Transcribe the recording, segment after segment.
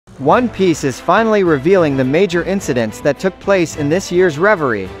One Piece is finally revealing the major incidents that took place in this year's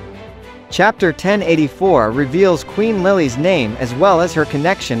Reverie. Chapter 1084 reveals Queen Lily's name as well as her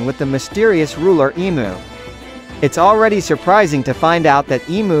connection with the mysterious ruler Imu. It's already surprising to find out that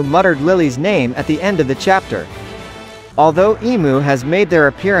Imu muttered Lily's name at the end of the chapter. Although Imu has made their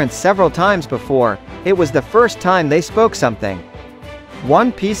appearance several times before, it was the first time they spoke something.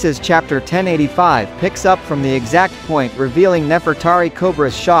 One Piece's Chapter 1085 picks up from the exact point, revealing Nefertari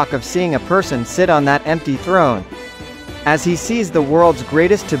Cobra's shock of seeing a person sit on that empty throne. As he sees the world's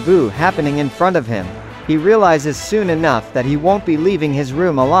greatest taboo happening in front of him, he realizes soon enough that he won't be leaving his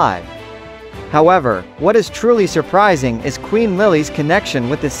room alive. However, what is truly surprising is Queen Lily's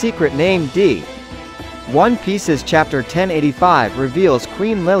connection with the secret name D. One Piece's Chapter 1085 reveals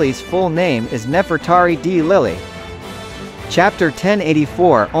Queen Lily's full name is Nefertari D. Lily. Chapter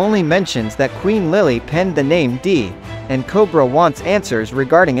 1084 only mentions that Queen Lily penned the name D, and Cobra wants answers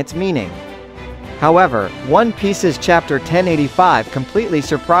regarding its meaning. However, One Piece's Chapter 1085 completely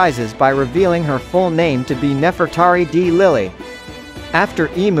surprises by revealing her full name to be Nefertari D. Lily. After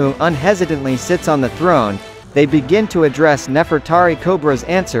Imu unhesitantly sits on the throne, they begin to address Nefertari Cobra's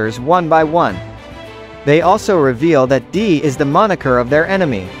answers one by one. They also reveal that D is the moniker of their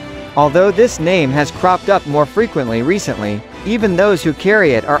enemy. Although this name has cropped up more frequently recently, even those who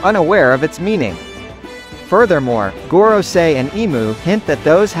carry it are unaware of its meaning. Furthermore, Gorosei and Imu hint that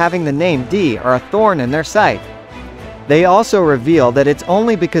those having the name D are a thorn in their sight. They also reveal that it's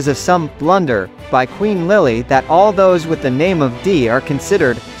only because of some blunder by Queen Lily that all those with the name of D are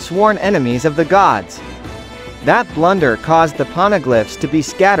considered sworn enemies of the gods. That blunder caused the poneglyphs to be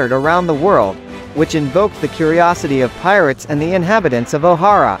scattered around the world, which invoked the curiosity of pirates and the inhabitants of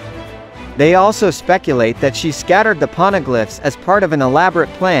Ohara. They also speculate that she scattered the poneglyphs as part of an elaborate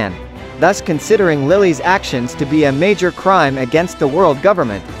plan, thus considering Lily's actions to be a major crime against the world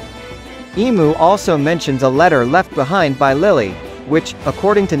government. Imu also mentions a letter left behind by Lily, which,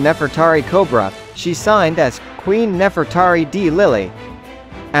 according to Nefertari Cobra, she signed as Queen Nefertari D. Lily.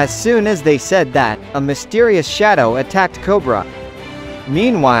 As soon as they said that, a mysterious shadow attacked Cobra.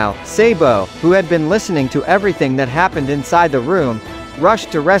 Meanwhile, Sabo, who had been listening to everything that happened inside the room,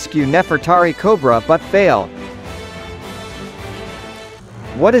 rushed to rescue Nefertari Cobra but failed.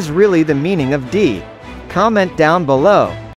 What is really the meaning of D? Comment down below.